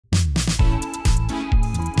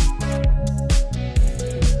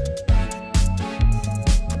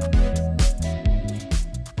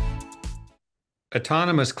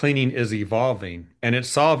Autonomous cleaning is evolving and it's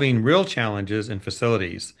solving real challenges in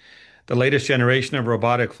facilities. The latest generation of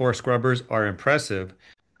robotic floor scrubbers are impressive,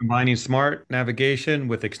 combining smart navigation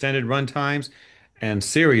with extended run times and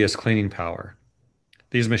serious cleaning power.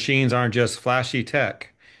 These machines aren't just flashy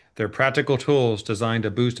tech, they're practical tools designed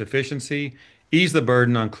to boost efficiency, ease the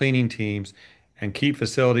burden on cleaning teams, and keep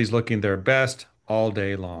facilities looking their best all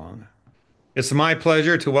day long. It's my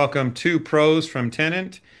pleasure to welcome two pros from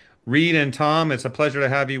Tennant, Reed and Tom. It's a pleasure to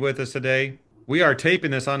have you with us today. We are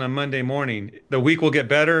taping this on a Monday morning. The week will get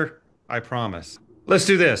better, I promise. Let's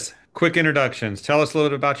do this. Quick introductions. Tell us a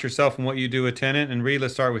little bit about yourself and what you do at Tennant. And Reed,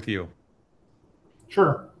 let's start with you.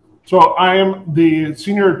 Sure. So I am the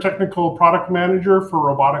Senior Technical Product Manager for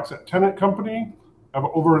robotics at Tennant Company. I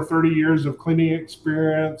have over 30 years of cleaning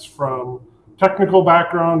experience from technical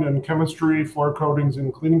background in chemistry, floor coatings,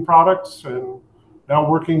 and cleaning products, and now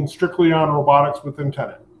working strictly on robotics within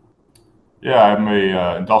Tennant. Yeah, I'm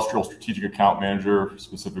a industrial strategic account manager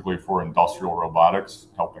specifically for industrial robotics,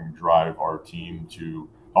 helping drive our team to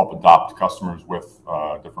help adopt customers with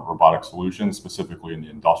different robotic solutions, specifically in the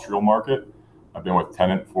industrial market. I've been with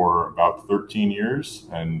Tennant for about 13 years,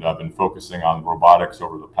 and I've been focusing on robotics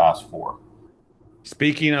over the past 4.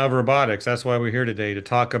 Speaking of robotics, that's why we're here today to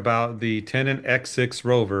talk about the Tennant X6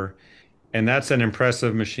 ROVR, and that's an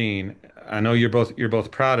impressive machine. I know you're both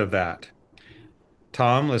proud of that.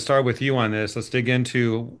 Tom, let's start with you on this. Let's dig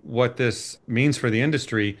into what this means for the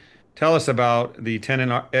industry. Tell us about the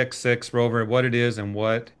Tennant X6 ROVR, what it is and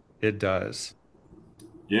what it does.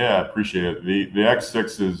 Yeah, I appreciate it. The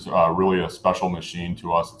X6 is really a special machine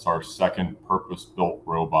to us. It's our second purpose-built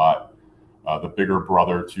robot, the bigger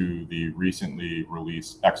brother to the recently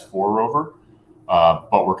released X4 rover.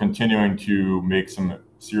 But we're continuing to make some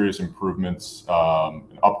serious improvements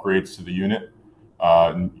and upgrades to the unit,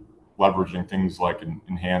 leveraging things like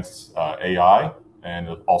enhanced AI and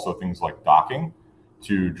also things like docking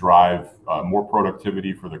to drive more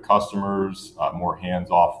productivity for the customers, more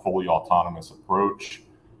hands-off, fully autonomous approach,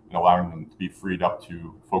 and allowing them to be freed up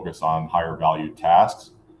to focus on higher value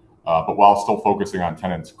tasks, but while still focusing on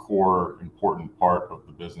Tennant's core important part of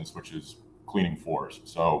the business, which is cleaning floors.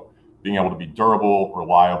 So being able to be durable,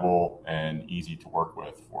 reliable, and easy to work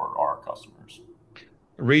with for our customers.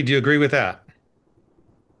 Reed, do you agree with that?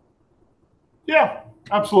 Yeah,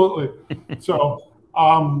 absolutely. So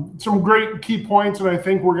some great key points, and I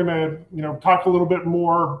think we're going to talk a little bit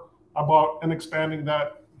more about and expanding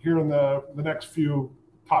that here in the next few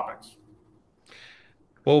topics.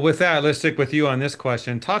 Well, with that, let's stick with you on this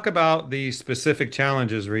question. Talk about the specific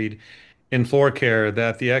challenges, Reed, in floor care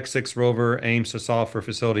that the X6 Rover aims to solve for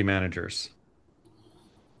facility managers.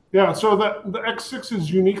 Yeah, so the X6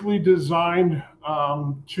 is uniquely designed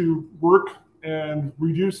to work and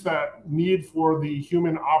reduce that need for the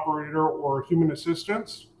human operator or human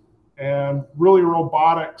assistance. And really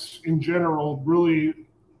robotics in general really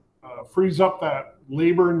frees up that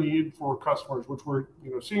labor need for customers, which we're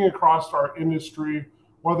seeing across our industry,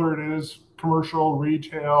 whether it is commercial,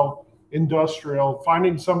 retail, industrial,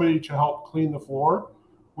 finding somebody to help clean the floor,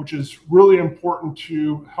 which is really important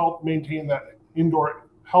to help maintain that indoor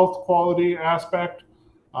health quality aspect,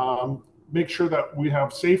 make sure that we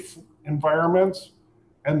have safe environments,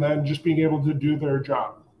 and then just being able to do their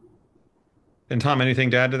job. And Tom, anything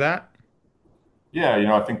to add to that?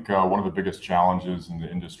 Yeah, I think one of the biggest challenges in the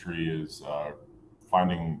industry is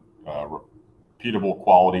finding repeatable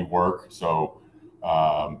quality work. So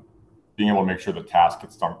being able to make sure the task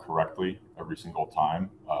gets done correctly every single time,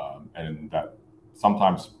 and that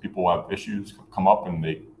sometimes people have issues come up and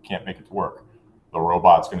they can't make it to work. The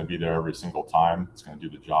robot's going to be there every single time. It's going to do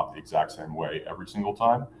the job the exact same way every single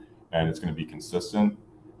time, and it's going to be consistent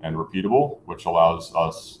and repeatable, which allows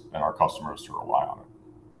us and our customers to rely on it.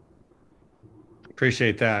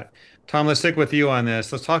 Appreciate that. Tom, let's stick with you on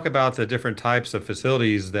this. Let's talk about the different types of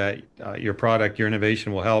facilities that your product, your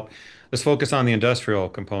innovation will help. Let's focus on the industrial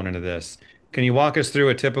component of this. Can you walk us through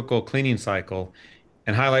a typical cleaning cycle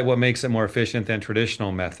and highlight what makes it more efficient than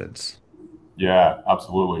traditional methods? Yeah,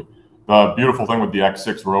 absolutely. The beautiful thing with the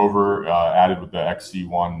X6 rover added with the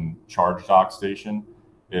XC1 charge dock station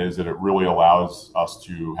is that it really allows us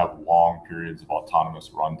to have long periods of autonomous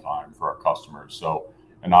runtime for our customers. So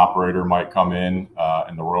an operator might come in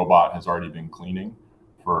and the robot has already been cleaning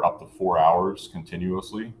for up to 4 hours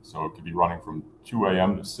continuously. So it could be running from 2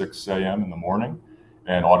 a.m. to 6 a.m. in the morning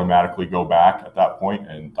and automatically go back at that point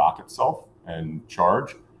and dock itself and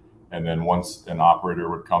charge. And then once an operator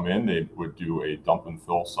would come in, they would do a dump and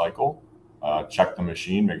fill cycle, check the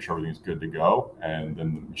machine, make sure everything's good to go. And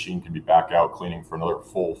then the machine can be back out cleaning for another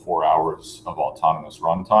full 4 hours of autonomous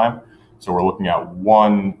runtime. So we're looking at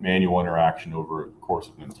one manual interaction over the course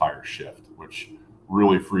of an entire shift, which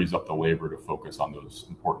really frees up the labor to focus on those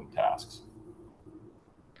important tasks.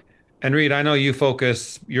 And Reed, I know you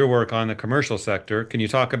focus your work on the commercial sector. Can you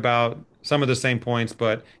talk about some of the same points,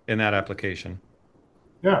 but in that application?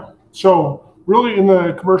 Yeah. So really in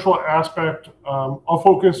the commercial aspect, I'll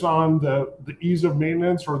focus on the ease of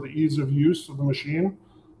maintenance or the ease of use of the machine.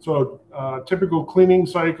 So typical cleaning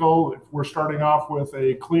cycle, if we're starting off with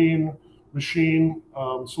a clean machine,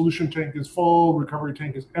 solution tank is full, recovery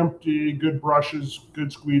tank is empty, good brushes, good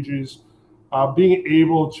squeegees. Being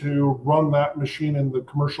able to run that machine in the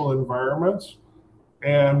commercial environments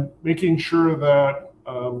and making sure that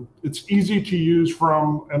it's easy to use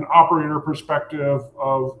from an operator perspective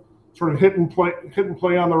of sort of hit and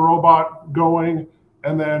play on the robot going,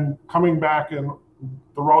 and then coming back and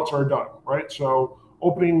the routes are done, right? So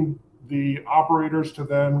opening the operators to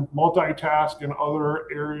then multitask in other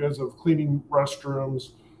areas of cleaning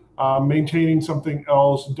restrooms, maintaining something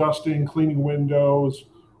else, dusting, cleaning windows,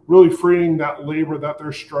 really freeing that labor that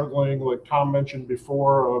they're struggling, like Tom mentioned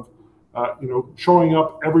before, of showing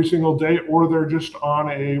up every single day, or they're just on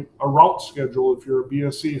a route schedule if you're a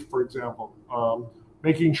BSC, for example,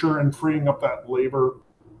 making sure and freeing up that labor.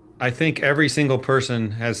 I think every single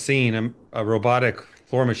person has seen a robotic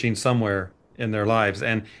floor machine somewhere in their lives,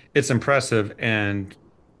 and it's impressive and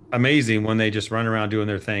amazing when they just run around doing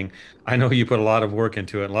their thing. I know you put a lot of work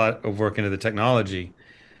into it, a lot of work into the technology,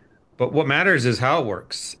 but what matters is how it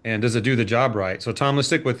works and does it do the job right? So, Tom, let's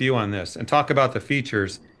stick with you on this and talk about the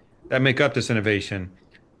features that make up this innovation.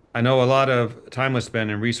 I know a lot of time was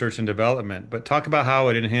spent in research and development, but talk about how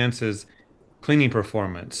it enhances cleaning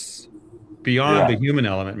performance beyond the Yeah, human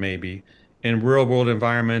element, maybe in real world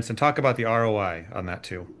environments, and talk about the ROI on that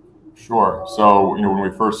too. sure. So, when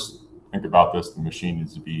we first think about this, the machine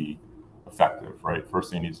needs to be effective, right?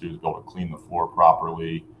 First thing it needs to do is be able to clean the floor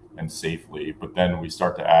properly and safely. But then we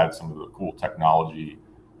start to add some of the cool technology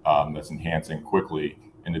that's enhancing quickly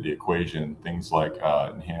into the equation. Things like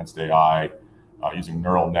enhanced AI, using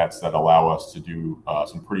neural nets that allow us to do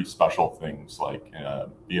some pretty special things, like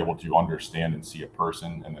be able to understand and see a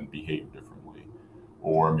person and then behave differently,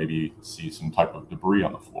 or maybe see some type of debris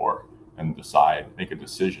on the floor and make a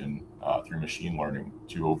decision through machine learning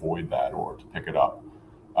to avoid that or to pick it up.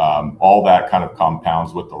 All that kind of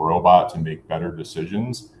compounds with the robot to make better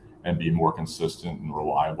decisions and be more consistent and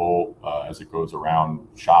reliable as it goes around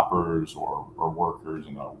shoppers or workers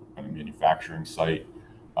in a manufacturing site.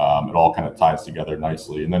 It all kind of ties together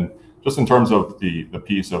nicely. And then just in terms of the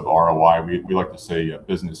piece of ROI, we like to say a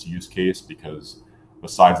business use case, because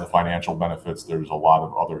besides the financial benefits, there's a lot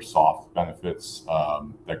of other soft benefits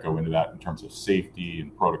that go into that in terms of safety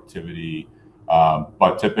and productivity.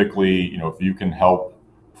 But typically, if you can help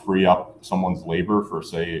free up someone's labor for,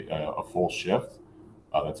 say, a full shift,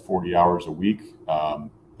 that's 40 hours a week.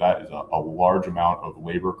 That is a large amount of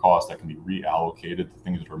labor cost that can be reallocated to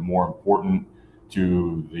things that are more important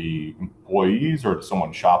to the employees or to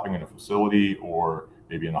someone shopping in a facility or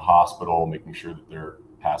maybe in a hospital, making sure that they're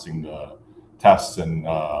passing the tests and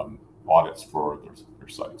audits for their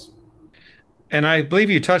sites. And I believe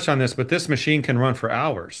you touched on this, but this machine can run for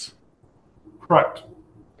hours. Correct.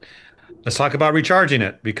 Let's talk about recharging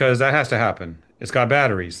it, because that has to happen. It's got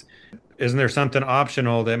batteries. Isn't there something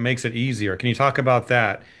optional that makes it easier? Can you talk about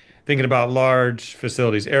that? Thinking about large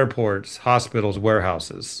facilities, airports, hospitals,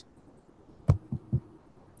 warehouses.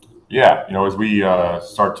 Yeah, as we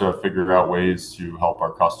start to figure out ways to help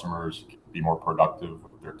our customers be more productive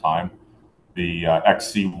with their time, the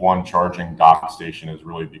XC1 charging dock station has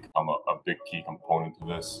really become a big key component to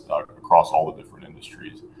this across all the different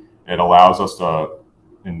industries. It allows us to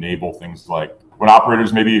enable things like when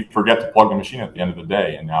operators maybe forget to plug the machine at the end of the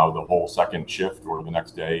day, and now the whole second shift or the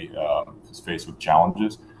next day is faced with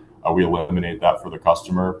challenges. We eliminate that for the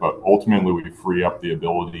customer, but ultimately we free up the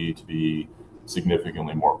ability to be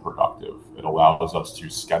significantly more productive. It allows us to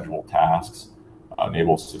schedule tasks,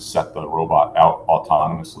 enables to set the robot out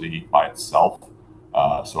autonomously by itself.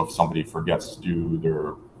 So if somebody forgets to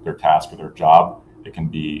do their task or their job, it can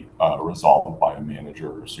be resolved by a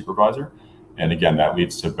manager or supervisor. And again, that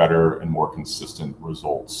leads to better and more consistent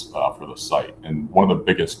results for the site. And one of the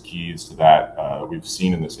biggest keys to that we've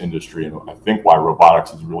seen in this industry, and I think why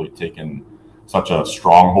robotics has really taken such a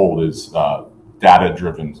stronghold, is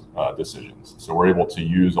data-driven decisions. So we're able to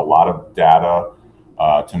use a lot of data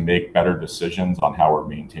to make better decisions on how we're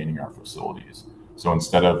maintaining our facilities. So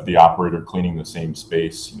instead of the operator cleaning the same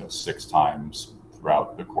space, 6 times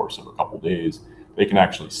throughout the course of a couple of days, they can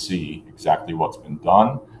actually see exactly what's been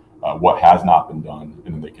done, what has not been done,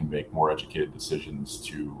 and then they can make more educated decisions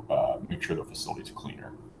to make sure the facility is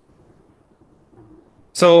cleaner.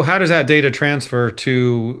 So how does that data transfer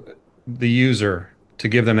to the user to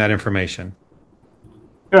give them that information?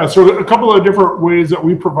 Yeah, so a couple of different ways that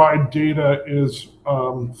we provide data is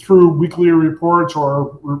through weekly reports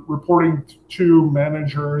or reporting to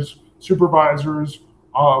managers, supervisors,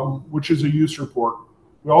 which is a use report.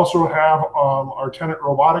 We also have our Tennant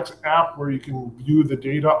Robotics app where you can view the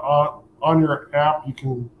data on your app. You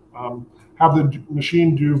can have the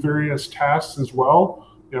machine do various tasks as well.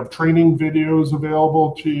 You have training videos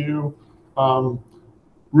available to you.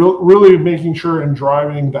 Really making sure and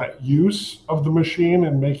driving that use of the machine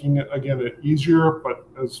and making it, again, it easier. But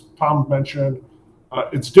as Tom mentioned,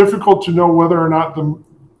 it's difficult to know whether or not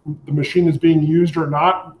the machine is being used or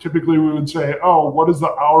not. Typically, we would say, oh, what does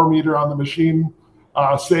the hour meter on the machine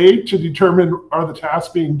say to determine are the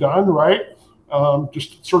tasks being done, right?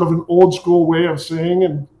 Just sort of an old school way of saying,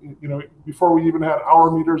 and before we even had hour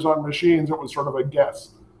meters on machines, it was sort of a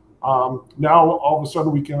guess. Now, all of a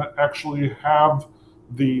sudden, we can actually have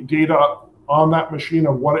the data on that machine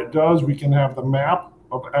of what it does. We can have the map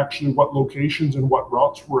of actually what locations and what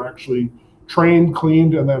routes were actually trained,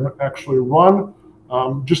 cleaned, and then actually run.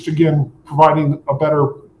 Just again, providing a better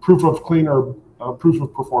proof of clean or proof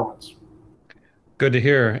of performance. Good to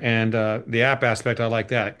hear. And the app aspect, I like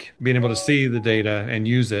that. Being able to see the data and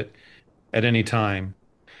use it at any time.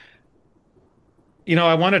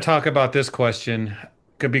 I want to talk about this question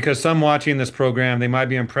because some watching this program, they might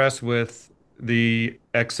be impressed with the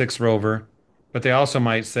X6 rover, but they also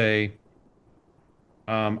might say,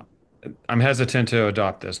 I'm hesitant to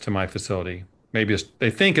adopt this to my facility. Maybe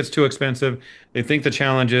they think it's too expensive. They think the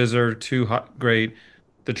challenges are too great,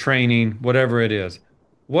 the training, whatever it is.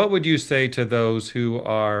 What would you say to those who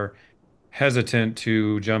are hesitant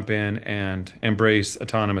to jump in and embrace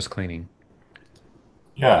autonomous cleaning?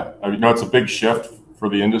 Yeah, it's a big shift for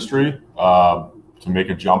the industry to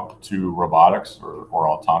make a jump to robotics or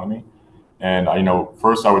autonomy. And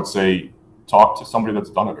first I would say talk to somebody that's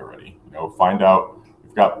done it already. Find out.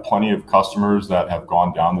 We've got plenty of customers that have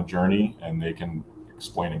gone down the journey, and they can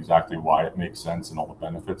explain exactly why it makes sense and all the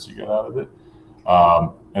benefits you get out of it.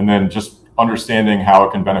 And then just understanding how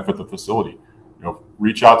it can benefit the facility.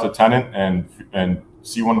 Reach out to Tennant and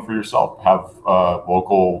see one for yourself. Have a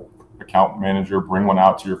local account manager bring one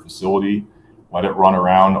out to your facility. Let it run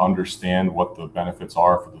around, understand what the benefits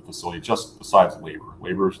are for the facility, just besides labor.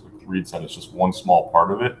 Labor, like Reed said, is just one small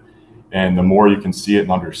part of it. And the more you can see it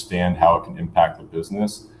and understand how it can impact the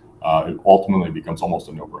business, it ultimately becomes almost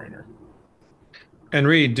a no-brainer. And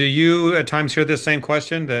Reed, do you at times hear this same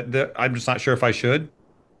question that I'm just not sure if I should?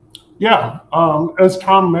 Yeah, as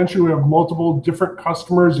Tom mentioned, we have multiple different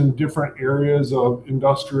customers in different areas of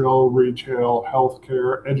industrial, retail,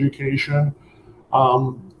 healthcare, education.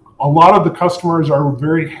 A lot of the customers are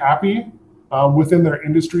very happy within their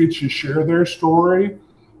industry to share their story.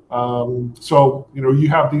 So, you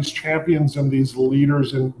have these champions and these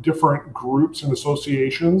leaders in different groups and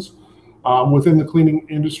associations within the cleaning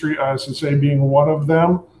industry, ISSA being one of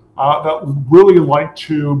them, that really like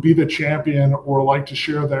to be the champion or like to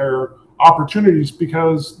share their opportunities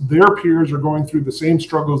because their peers are going through the same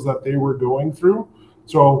struggles that they were going through.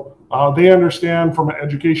 So they understand from an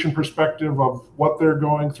education perspective of what they're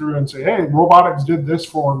going through and say, hey, robotics did this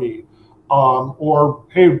for me. Or,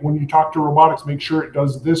 hey, when you talk to robotics, make sure it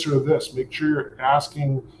does this or this. Make sure you're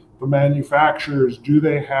asking the manufacturers, do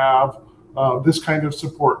they have this kind of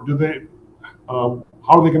support? How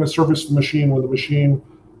are they going to service the machine when the machine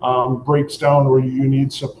breaks down or you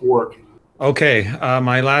need support? Okay,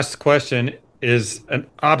 my last question is an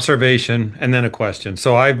observation and then a question.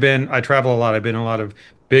 So I travel a lot. I've been in a lot of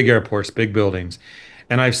big airports, big buildings,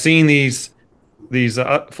 and I've seen these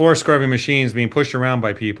floor scrubbing machines being pushed around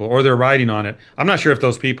by people or they're riding on it. I'm not sure if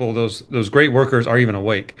those people, those great workers, are even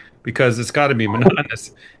awake because it's got to be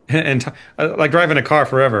monotonous and like driving a car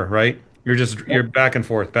forever, right? You're back and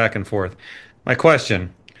forth, back and forth. My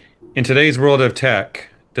question, in today's world of tech,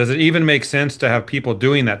 does it even make sense to have people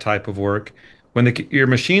doing that type of work when your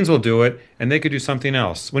machines will do it and they could do something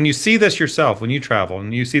else? When you see this yourself, when you travel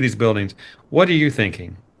and you see these buildings, what are you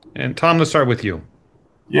thinking? And Tom, let's start with you.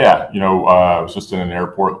 Yeah, I was just in an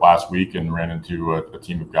airport last week and ran into a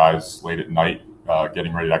team of guys late at night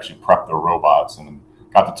getting ready to actually prep their robots and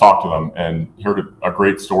got to talk to them and heard a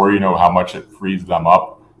great story, how much it frees them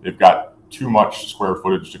up. They've got too much square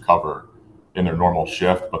footage to cover in their normal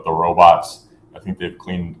shift, but the robots, I think they've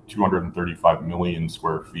cleaned 235 million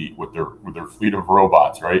square feet with their fleet of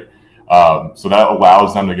robots, right? So that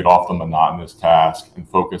allows them to get off the monotonous task and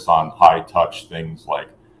focus on high touch things like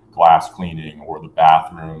glass cleaning or the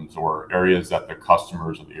bathrooms or areas that the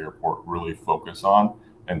customers of the airport really focus on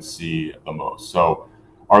and see the most. So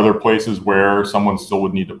Are there places where someone still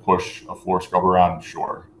would need to push a floor scrub around?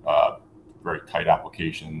 Sure. Very tight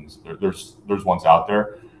applications. There's ones out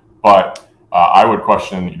there, but I would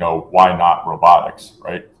question, why not robotics,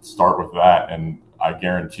 right? Start with that, and I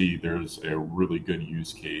guarantee there's a really good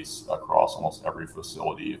use case across almost every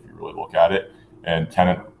facility if you really look at it. And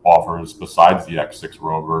Tennant offers, besides the X6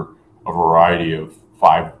 ROVR, a variety of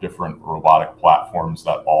 5 different robotic platforms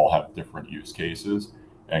that all have different use cases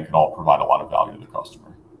and can all provide a lot of value to the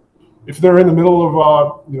customer. If they're in the middle of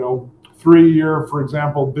a 3-year, for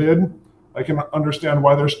example, bid, I can understand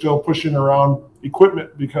why they're still pushing around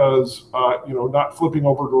equipment because not flipping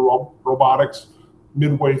over to robotics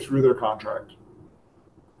midway through their contract.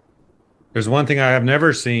 There's one thing I have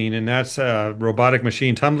never seen, and that's a robotic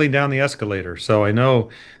machine tumbling down the escalator. So I know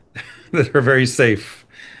that they're very safe.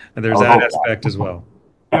 And there's that aspect as well.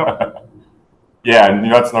 Yep. Yeah, and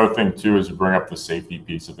that's another thing too, is to bring up the safety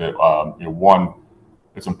piece of it. One,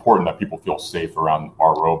 it's important that people feel safe around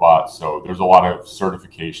our robots. So there's a lot of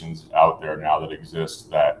certifications out there now that exist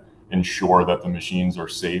that ensure that the machines are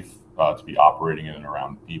safe to be operating in and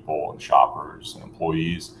around people and shoppers and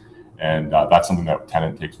employees. And that's something that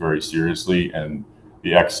Tennant takes very seriously. And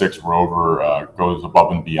the X6 ROVR goes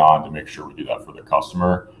above and beyond to make sure we do that for the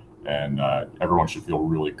customer. And everyone should feel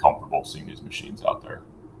really comfortable seeing these machines out there.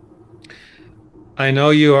 I know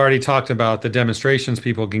you already talked about the demonstrations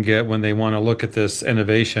people can get when they want to look at this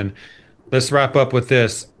innovation. Let's wrap up with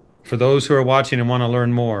this. For those who are watching and want to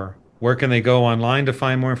learn more, where can they go online to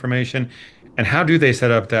find more information? And how do they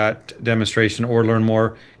set up that demonstration or learn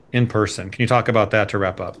more in person? Can you talk about that to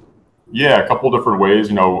wrap up? Yeah, a couple different ways.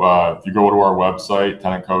 If you go to our website,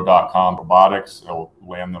 tennantco.com robotics, it'll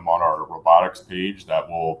land them on our robotics page that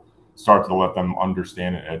will start to let them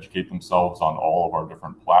understand and educate themselves on all of our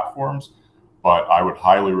different platforms. But I would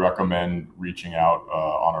highly recommend reaching out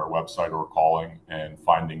on our website or calling and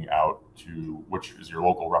finding out to which is your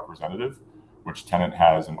local representative, which Tennant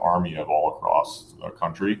has an army of all across the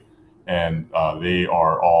country. And they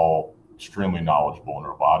are all extremely knowledgeable in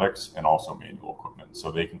robotics and also manual equipment.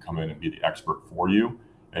 So they can come in and be the expert for you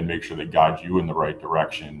and make sure they guide you in the right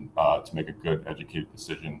direction to make a good, educated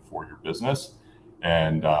decision for your business.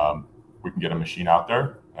 And we can get a machine out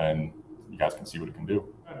there and you guys can see what it can do.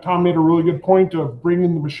 Tom made a really good point of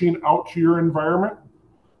bringing the machine out to your environment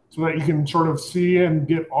so that you can sort of see and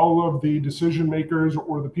get all of the decision makers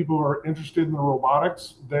or the people who are interested in the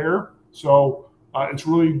robotics there. So it's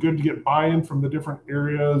really good to get buy-in from the different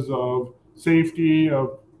areas of safety,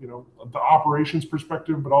 of the operations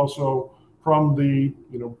perspective, but also from the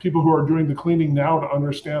people who are doing the cleaning now to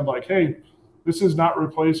understand, like, hey, this is not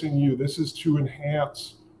replacing you. This is to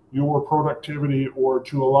enhance your productivity or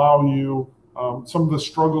to allow you some of the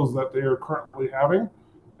struggles that they are currently having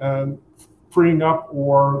and freeing up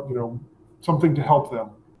or something to help them.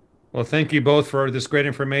 Well, thank you both for this great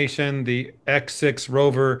information. The X6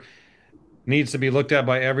 ROVR needs to be looked at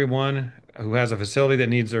by everyone who has a facility that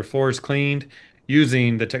needs their floors cleaned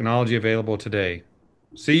using the technology available today.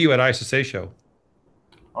 See you at ISSA Show.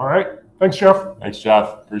 All right. Thanks, Jeff. Thanks,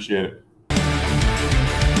 Jeff. Appreciate it.